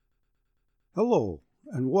Hello,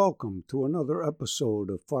 and welcome to another episode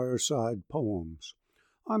of Fireside Poems.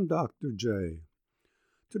 I'm Dr. J.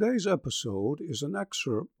 Today's episode is an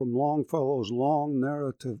excerpt from Longfellow's long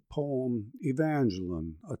narrative poem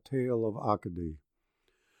Evangeline, A Tale of Acadie.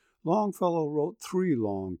 Longfellow wrote three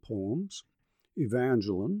long poems,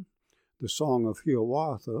 Evangeline, The Song of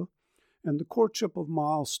Hiawatha, and The Courtship of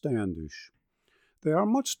Miles Standish. They are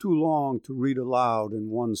much too long to read aloud in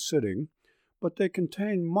one sitting, but they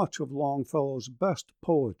contain much of Longfellow's best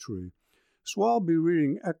poetry, so I'll be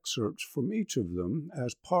reading excerpts from each of them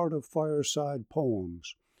as part of Fireside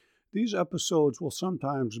Poems. These episodes will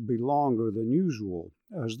sometimes be longer than usual,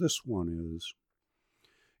 as this one is.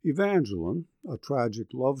 Evangeline, a tragic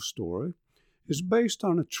love story, is based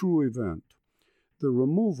on a true event, the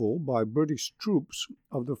removal by British troops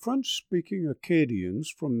of the French-speaking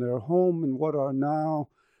Acadians from their home in what are now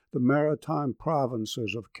the maritime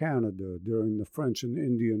provinces of Canada during the French and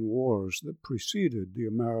Indian Wars that preceded the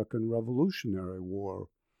American Revolutionary War.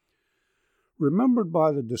 Remembered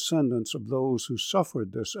by the descendants of those who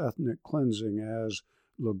suffered this ethnic cleansing as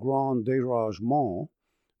Le Grand Dérangement,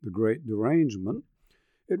 the Great Derangement,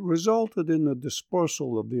 it resulted in the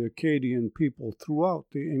dispersal of the Acadian people throughout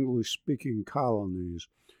the English-speaking colonies,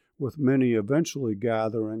 with many eventually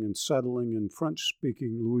gathering and settling in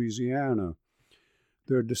French-speaking Louisiana.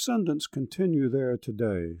 Their descendants continue there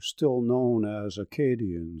today, still known as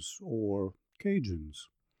Acadians or Cajuns.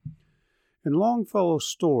 In Longfellow's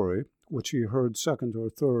story, which he heard second or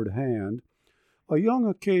third hand, a young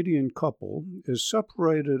Acadian couple is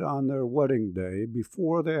separated on their wedding day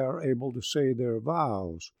before they are able to say their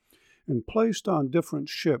vows, and placed on different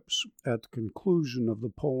ships at the conclusion of the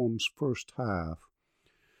poem's first half.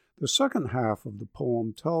 The second half of the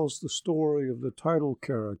poem tells the story of the title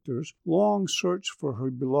character's long search for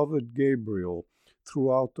her beloved Gabriel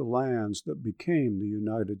throughout the lands that became the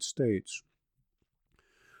United States.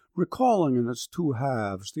 Recalling in its two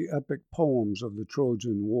halves the epic poems of the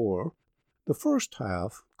Trojan War, the first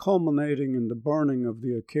half, culminating in the burning of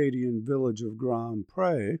the Acadian village of Grand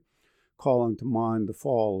Pre, calling to mind the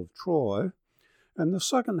fall of Troy, and the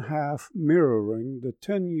second half mirroring the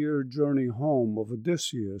 10-year journey home of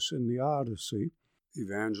Odysseus in the Odyssey,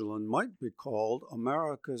 Evangeline might be called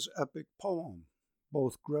America's epic poem,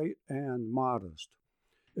 both great and modest.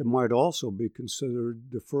 It might also be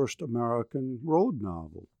considered the first American road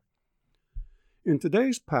novel. In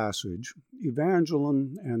today's passage,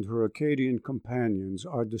 Evangeline and her Acadian companions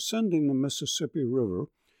are descending the Mississippi River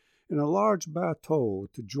in a large bateau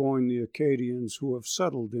to join the Acadians who have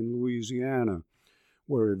settled in Louisiana,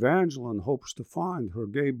 where Evangeline hopes to find her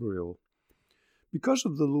Gabriel. Because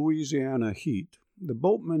of the Louisiana heat, the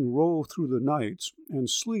boatmen row through the nights and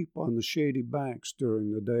sleep on the shady banks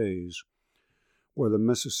during the days. Where the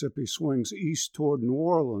Mississippi swings east toward New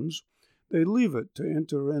Orleans, they leave it to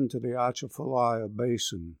enter into the Atchafalaya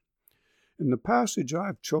Basin. In the passage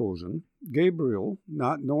I've chosen, Gabriel,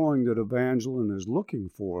 not knowing that Evangeline is looking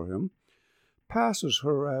for him, passes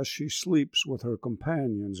her as she sleeps with her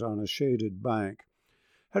companions on a shaded bank,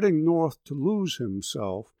 heading north to lose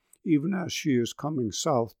himself even as she is coming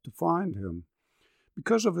south to find him.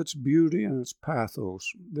 Because of its beauty and its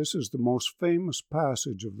pathos, this is the most famous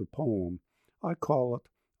passage of the poem. I call it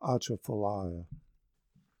Atchafalaya.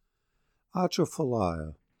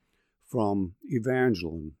 Atchafalaya, from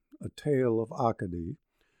Evangeline, A Tale of Acadie,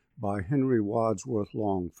 by Henry Wadsworth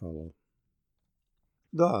Longfellow.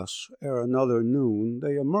 Thus, ere another noon,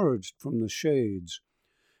 they emerged from the shades,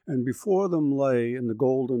 and before them lay in the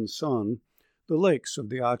golden sun the lakes of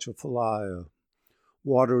the Atchafalaya.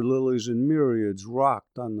 Water lilies in myriads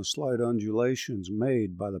rocked on the slight undulations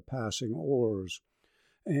made by the passing oars,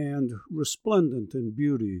 and, resplendent in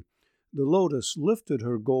beauty, the lotus lifted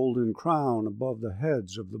her golden crown above the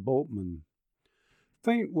heads of the boatmen.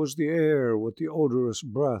 Faint was the air with the odorous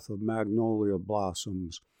breath of magnolia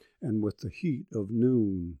blossoms and with the heat of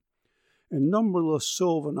noon, and numberless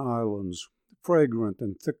sylvan islands, fragrant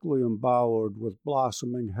and thickly embowered with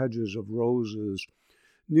blossoming hedges of roses,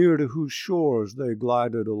 near to whose shores they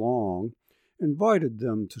glided along, invited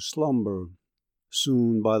them to slumber.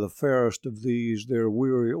 Soon by the fairest of these their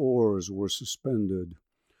weary oars were suspended.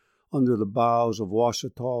 Under the boughs of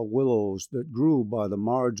Washita willows that grew by the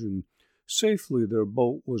margin, safely their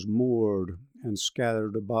boat was moored, and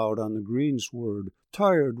scattered about on the greensward,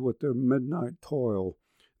 tired with their midnight toil,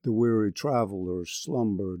 the weary travelers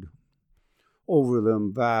slumbered. Over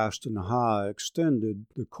them, vast and high, extended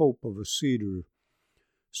the cope of a cedar.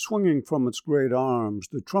 Swinging from its great arms,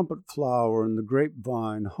 the trumpet flower and the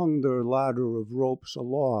grapevine hung their ladder of ropes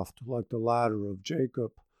aloft like the ladder of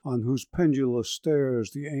Jacob, on whose pendulous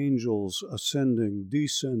stairs the angels, ascending,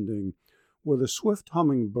 descending, were the swift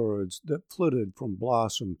hummingbirds that flitted from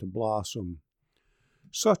blossom to blossom.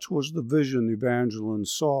 Such was the vision Evangeline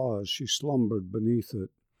saw as she slumbered beneath it.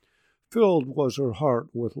 Filled was her heart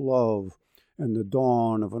with love, and the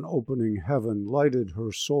dawn of an opening heaven lighted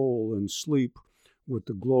her soul in sleep with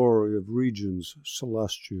the glory of regions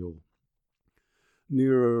celestial.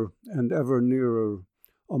 Nearer and ever nearer,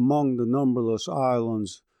 among the numberless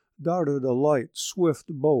islands, darted a light, swift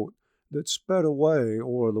boat that sped away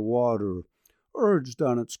o'er the water, urged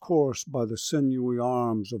on its course by the sinewy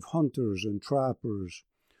arms of hunters and trappers.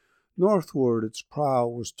 Northward its prow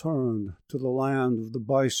was turned to the land of the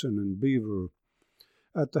bison and beaver.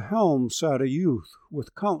 At the helm sat a youth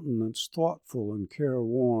with countenance thoughtful and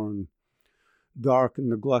careworn. Dark and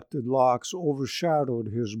neglected locks overshadowed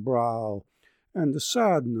his brow, and the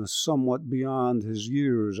sadness somewhat beyond his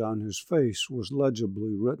years on his face was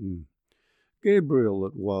legibly written. Gabriel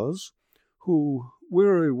it was, who,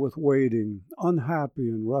 weary with waiting, unhappy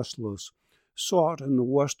and restless, sought in the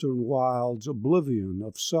western wilds oblivion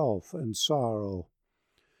of self and sorrow.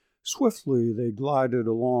 Swiftly they glided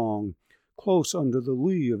along, close under the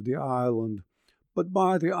lee of the island, but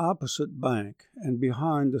by the opposite bank and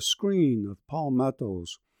behind a screen of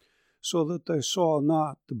palmettos, so that they saw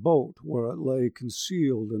not the boat where it lay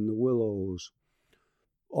concealed in the willows.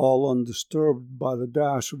 All undisturbed by the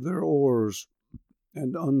dash of their oars,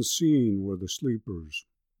 and unseen were the sleepers.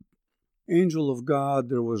 Angel of God,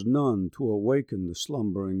 there was none to awaken the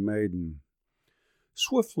slumbering maiden.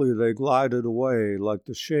 Swiftly they glided away like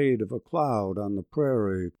the shade of a cloud on the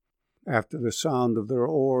prairie, after the sound of their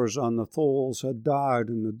oars on the tholes had died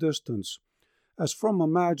in the distance. As from a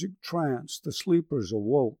magic trance the sleepers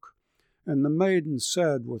awoke, and the maiden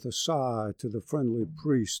said with a sigh to the friendly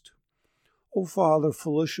priest, "O Father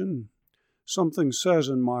Felician, something says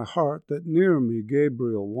in my heart that near me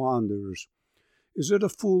Gabriel wanders. Is it a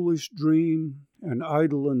foolish dream, an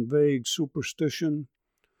idle and vague superstition?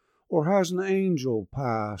 Or has an angel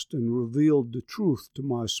passed and revealed the truth to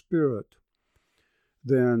my spirit?"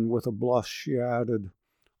 Then with a blush she added,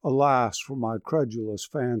 "Alas for my credulous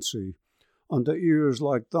fancy! Unto ears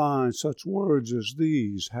like thine such words as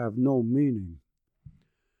these have no meaning."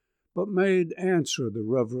 But made answer the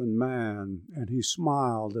reverend man, and he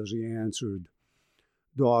smiled as he answered,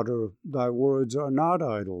 "Daughter, thy words are not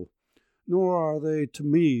idle, nor are they to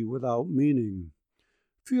me without meaning.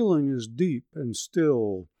 Feeling is deep and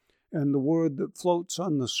still, and the word that floats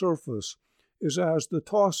on the surface is as the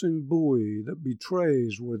tossing buoy that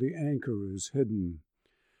betrays where the anchor is hidden.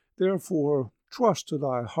 Therefore trust to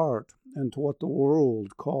thy heart and to what the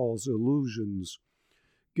world calls illusions.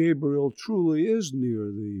 Gabriel truly is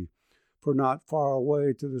near thee, for not far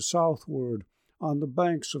away to the southward, on the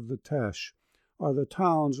banks of the Teche, are the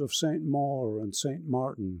towns of St. Maur and St.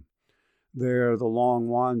 Martin. There the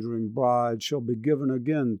long-wandering bride shall be given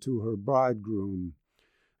again to her bridegroom.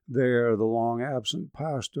 There the long-absent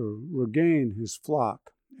pastor regain his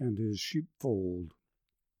flock and his sheepfold."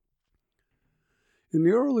 In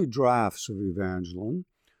the early drafts of Evangeline,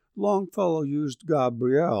 Longfellow used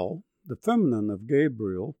Gabrielle, the feminine of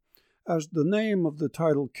Gabriel, as the name of the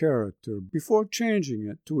title character before changing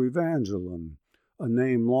it to Evangeline, a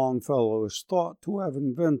name Longfellow is thought to have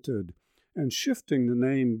invented, and shifting the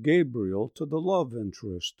name Gabriel to the love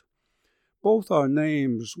interest. Both are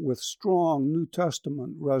names with strong New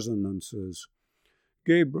Testament resonances.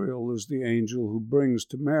 Gabriel is the angel who brings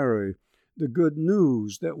to Mary the good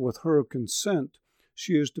news that with her consent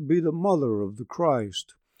she is to be the mother of the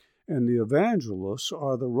Christ, and the evangelists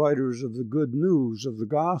are the writers of the good news of the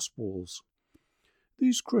Gospels.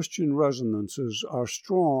 These Christian resonances are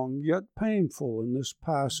strong yet painful in this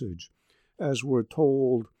passage, as we're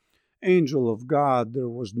told, "Angel of God, there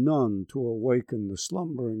was none to awaken the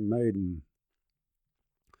slumbering maiden."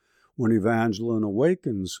 When Evangeline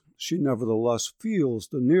awakens, she nevertheless feels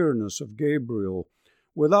the nearness of Gabriel,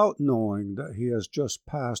 without knowing that he has just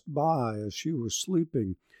passed by as she was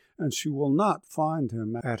sleeping, and she will not find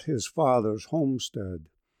him at his father's homestead.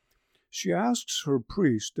 She asks her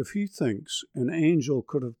priest if he thinks an angel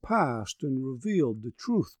could have passed and revealed the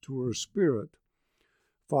truth to her spirit.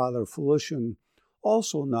 Father Felician,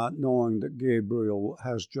 also not knowing that Gabriel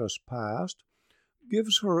has just passed,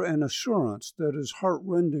 gives her an assurance that is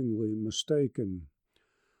heart-rendingly mistaken.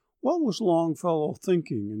 What was Longfellow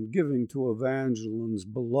thinking in giving to Evangeline's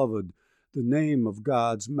beloved the name of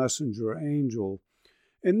God's messenger angel,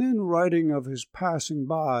 and then writing of his passing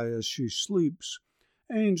by as she sleeps,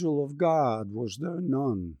 "Angel of God, was there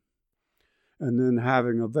none?" And then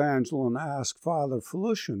having Evangeline ask Father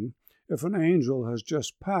Felician if an angel has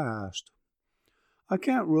just passed. I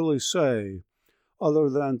can't really say, other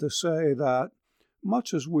than to say that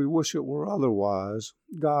Much as we wish it were otherwise,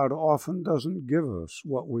 God often doesn't give us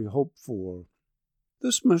what we hope for.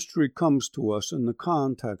 This mystery comes to us in the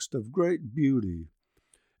context of great beauty,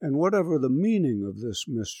 and whatever the meaning of this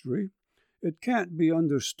mystery, it can't be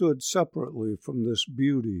understood separately from this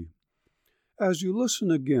beauty. As you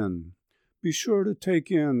listen again, be sure to take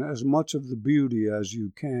in as much of the beauty as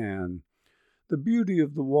you can. The beauty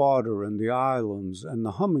of the water and the islands and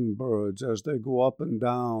the hummingbirds as they go up and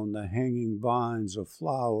down the hanging vines of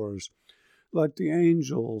flowers, like the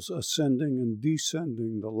angels ascending and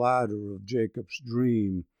descending the ladder of Jacob's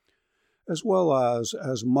dream, as well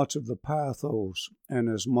as much of the pathos and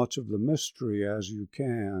as much of the mystery as you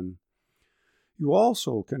can. You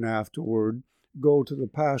also can afterward go to the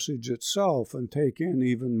passage itself and take in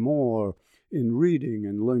even more in reading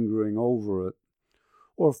and lingering over it,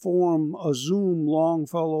 or form a Zoom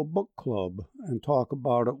Longfellow book club and talk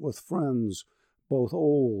about it with friends both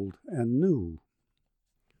old and new.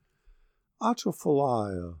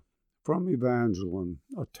 Atchafalaya, from Evangeline,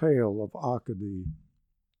 a tale of Acadie.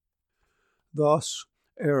 Thus,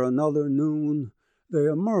 ere another noon, they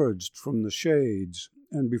emerged from the shades,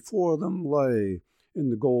 and before them lay, in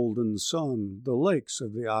the golden sun, the lakes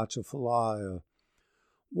of the Atchafalaya.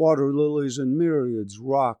 Water lilies in myriads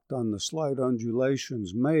rocked on the slight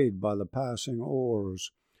undulations made by the passing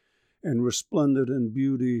oars, and resplendent in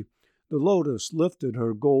beauty, the lotus lifted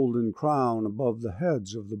her golden crown above the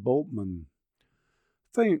heads of the boatmen.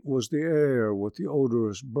 Faint was the air with the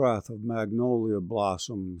odorous breath of magnolia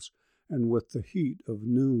blossoms and with the heat of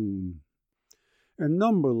noon. And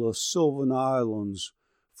numberless sylvan islands,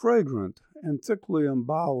 fragrant and thickly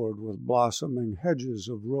embowered with blossoming hedges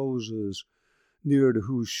of roses, near to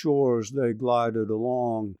whose shores they glided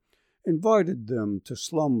along, invited them to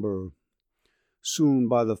slumber. Soon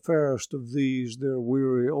by the fairest of these their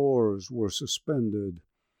weary oars were suspended.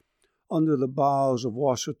 Under the boughs of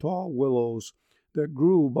Washita willows that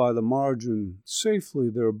grew by the margin, safely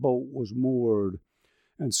their boat was moored,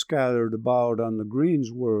 and scattered about on the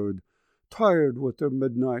greensward, tired with their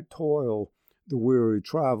midnight toil, the weary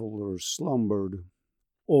travelers slumbered.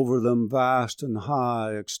 Over them vast and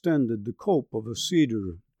high extended the cope of a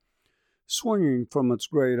cedar. Swinging from its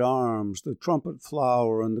great arms, the trumpet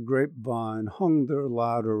flower and the grapevine hung their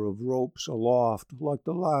ladder of ropes aloft like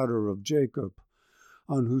the ladder of Jacob,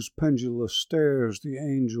 on whose pendulous stairs the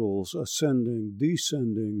angels, ascending,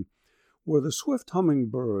 descending, were the swift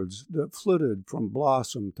hummingbirds that flitted from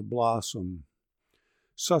blossom to blossom.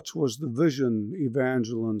 Such was the vision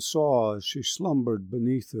Evangeline saw as she slumbered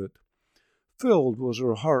beneath it. Filled was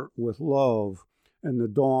her heart with love, and the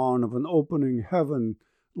dawn of an opening heaven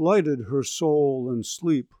lighted her soul in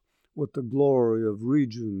sleep with the glory of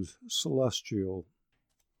regions celestial.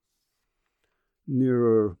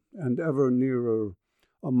 Nearer and ever nearer,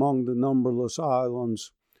 among the numberless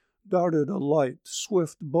islands, darted a light,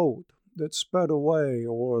 swift boat that sped away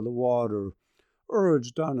o'er the water,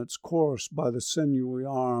 urged on its course by the sinewy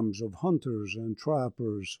arms of hunters and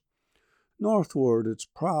trappers. Northward its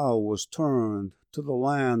prow was turned to the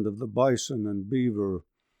land of the bison and beaver.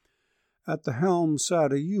 At the helm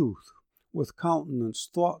sat a youth, with countenance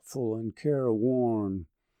thoughtful and careworn.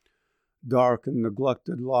 Dark and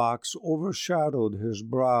neglected locks overshadowed his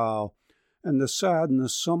brow, and the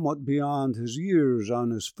sadness somewhat beyond his years on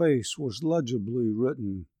his face was legibly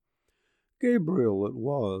written. Gabriel it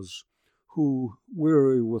was, who,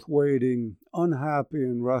 weary with waiting, unhappy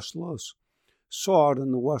and restless, sought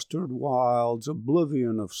in the western wilds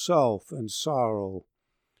oblivion of self and sorrow.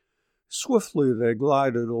 Swiftly they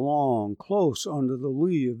glided along, close under the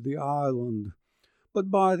lee of the island, but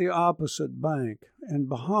by the opposite bank, and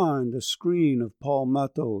behind a screen of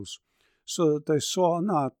palmettos, so that they saw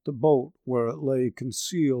not the boat where it lay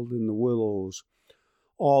concealed in the willows,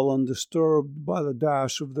 all undisturbed by the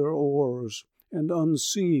dash of their oars, and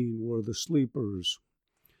unseen were the sleepers.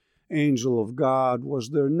 Angel of God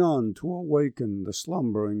was there none to awaken the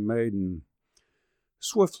slumbering maiden.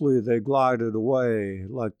 Swiftly they glided away,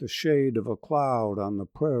 like the shade of a cloud on the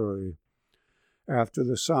prairie. After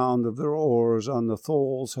the sound of their oars on the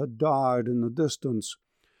tholes had died in the distance,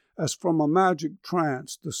 as from a magic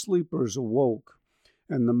trance the sleepers awoke,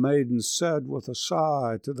 and the maiden said with a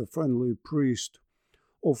sigh to the friendly priest,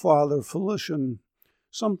 "O Father Felician,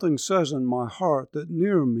 something says in my heart that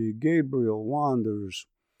near me Gabriel wanders.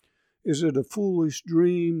 Is it a foolish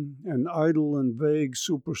dream, an idle and vague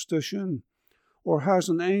superstition, or has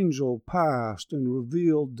an angel passed and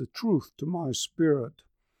revealed the truth to my spirit?"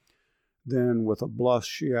 Then with a blush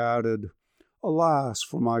she added, "Alas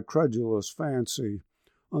for my credulous fancy!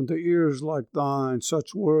 Unto ears like thine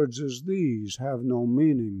such words as these have no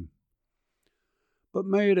meaning." But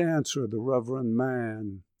made answer the reverend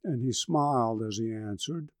man, and he smiled as he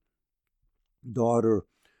answered, Daughter,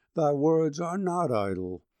 thy words are not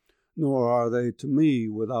idle, nor are they to me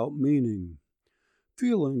without meaning.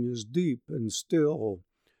 Feeling is deep and still,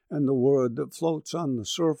 and the word that floats on the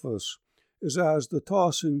surface is as the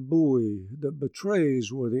tossing buoy that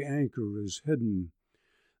betrays where the anchor is hidden.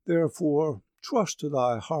 Therefore, trust to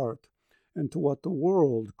thy heart and to what the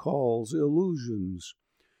world calls illusions.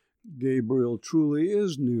 Gabriel truly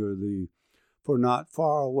is near thee, for not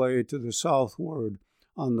far away to the southward,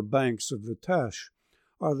 on the banks of the Teche,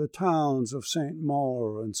 are the towns of St.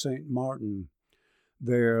 Maur and St. Martin.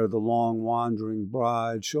 There the long-wandering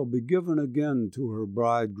bride shall be given again to her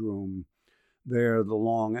bridegroom. There the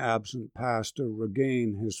long-absent pastor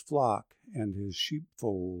regain his flock and his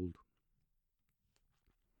sheepfold.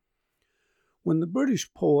 When the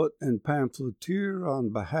British poet and pamphleteer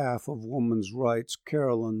on behalf of women's rights,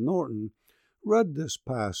 Caroline Norton, read this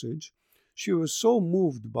passage, she was so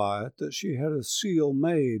moved by it that she had a seal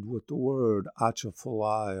made with the word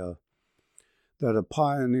Atchafalaya. That a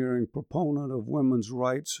pioneering proponent of women's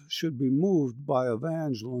rights should be moved by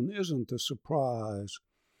Evangeline isn't a surprise.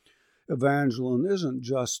 Evangeline isn't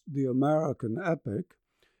just the American epic,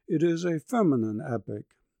 it is a feminine epic.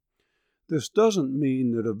 This doesn't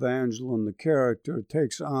mean that Evangeline the character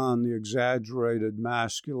takes on the exaggerated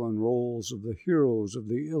masculine roles of the heroes of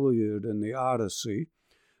the Iliad and the Odyssey,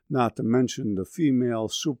 not to mention the female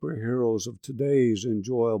superheroes of today's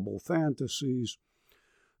enjoyable fantasies.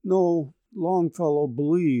 No, Longfellow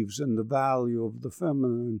believes in the value of the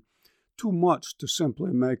feminine too much to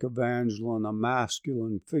simply make Evangeline a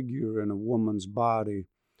masculine figure in a woman's body.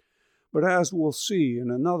 But as we'll see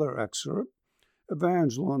in another excerpt,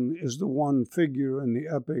 Evangeline is the one figure in the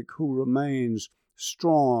epic who remains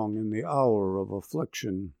strong in the hour of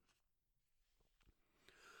affliction.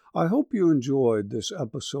 I hope you enjoyed this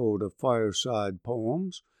episode of Fireside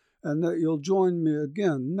Poems and that you'll join me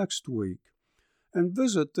again next week. And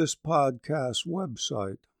visit this podcast's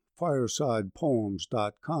website,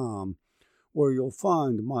 firesidepoems.com, where you'll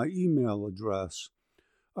find my email address.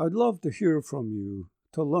 I'd love to hear from you,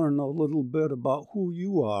 to learn a little bit about who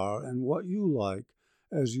you are and what you like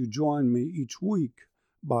as you join me each week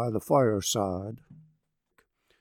by the fireside.